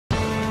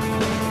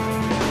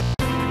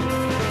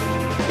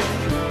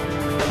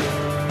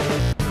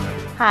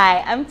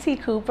Hi, I'm T.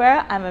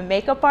 Cooper. I'm a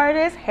makeup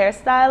artist,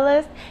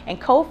 hairstylist, and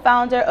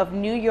co-founder of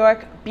New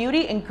York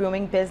beauty and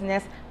grooming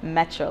business,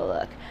 Metro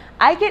Look.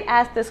 I get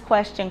asked this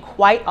question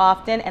quite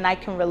often and I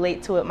can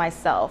relate to it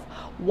myself.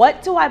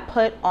 What do I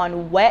put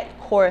on wet,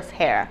 coarse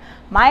hair?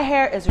 My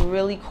hair is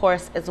really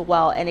coarse as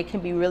well and it can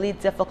be really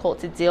difficult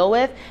to deal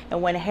with,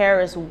 and when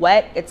hair is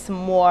wet, it's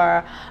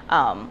more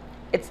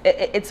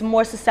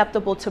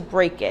susceptible to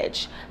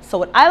breakage. So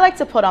what I like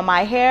to put on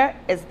my hair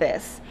is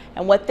this.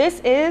 And what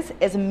this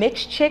is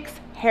Mixed Chicks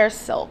Hair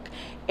Silk.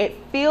 It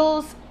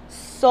feels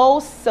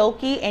so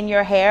silky in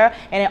your hair,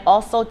 and it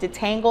also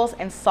detangles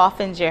and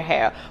softens your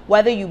hair.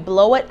 Whether you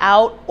blow it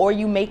out or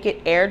you make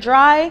it air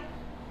dry,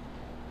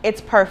 it's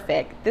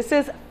perfect. This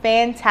is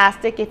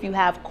fantastic if you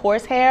have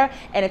coarse hair,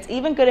 and it's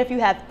even good if you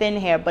have thin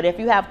hair. But if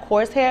you have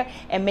coarse hair,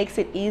 it makes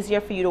it easier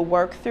for you to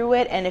work through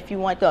it. And if you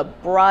want to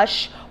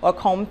brush or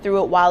comb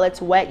through it while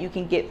it's wet, you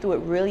can get through it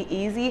really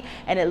easy,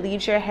 and it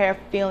leaves your hair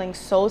feeling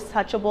so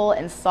touchable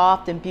and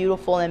soft and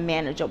beautiful and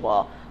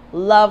manageable.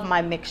 Love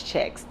my Mixed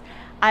Chicks.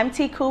 I'm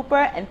T. Cooper,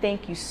 and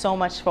thank you so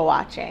much for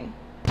watching.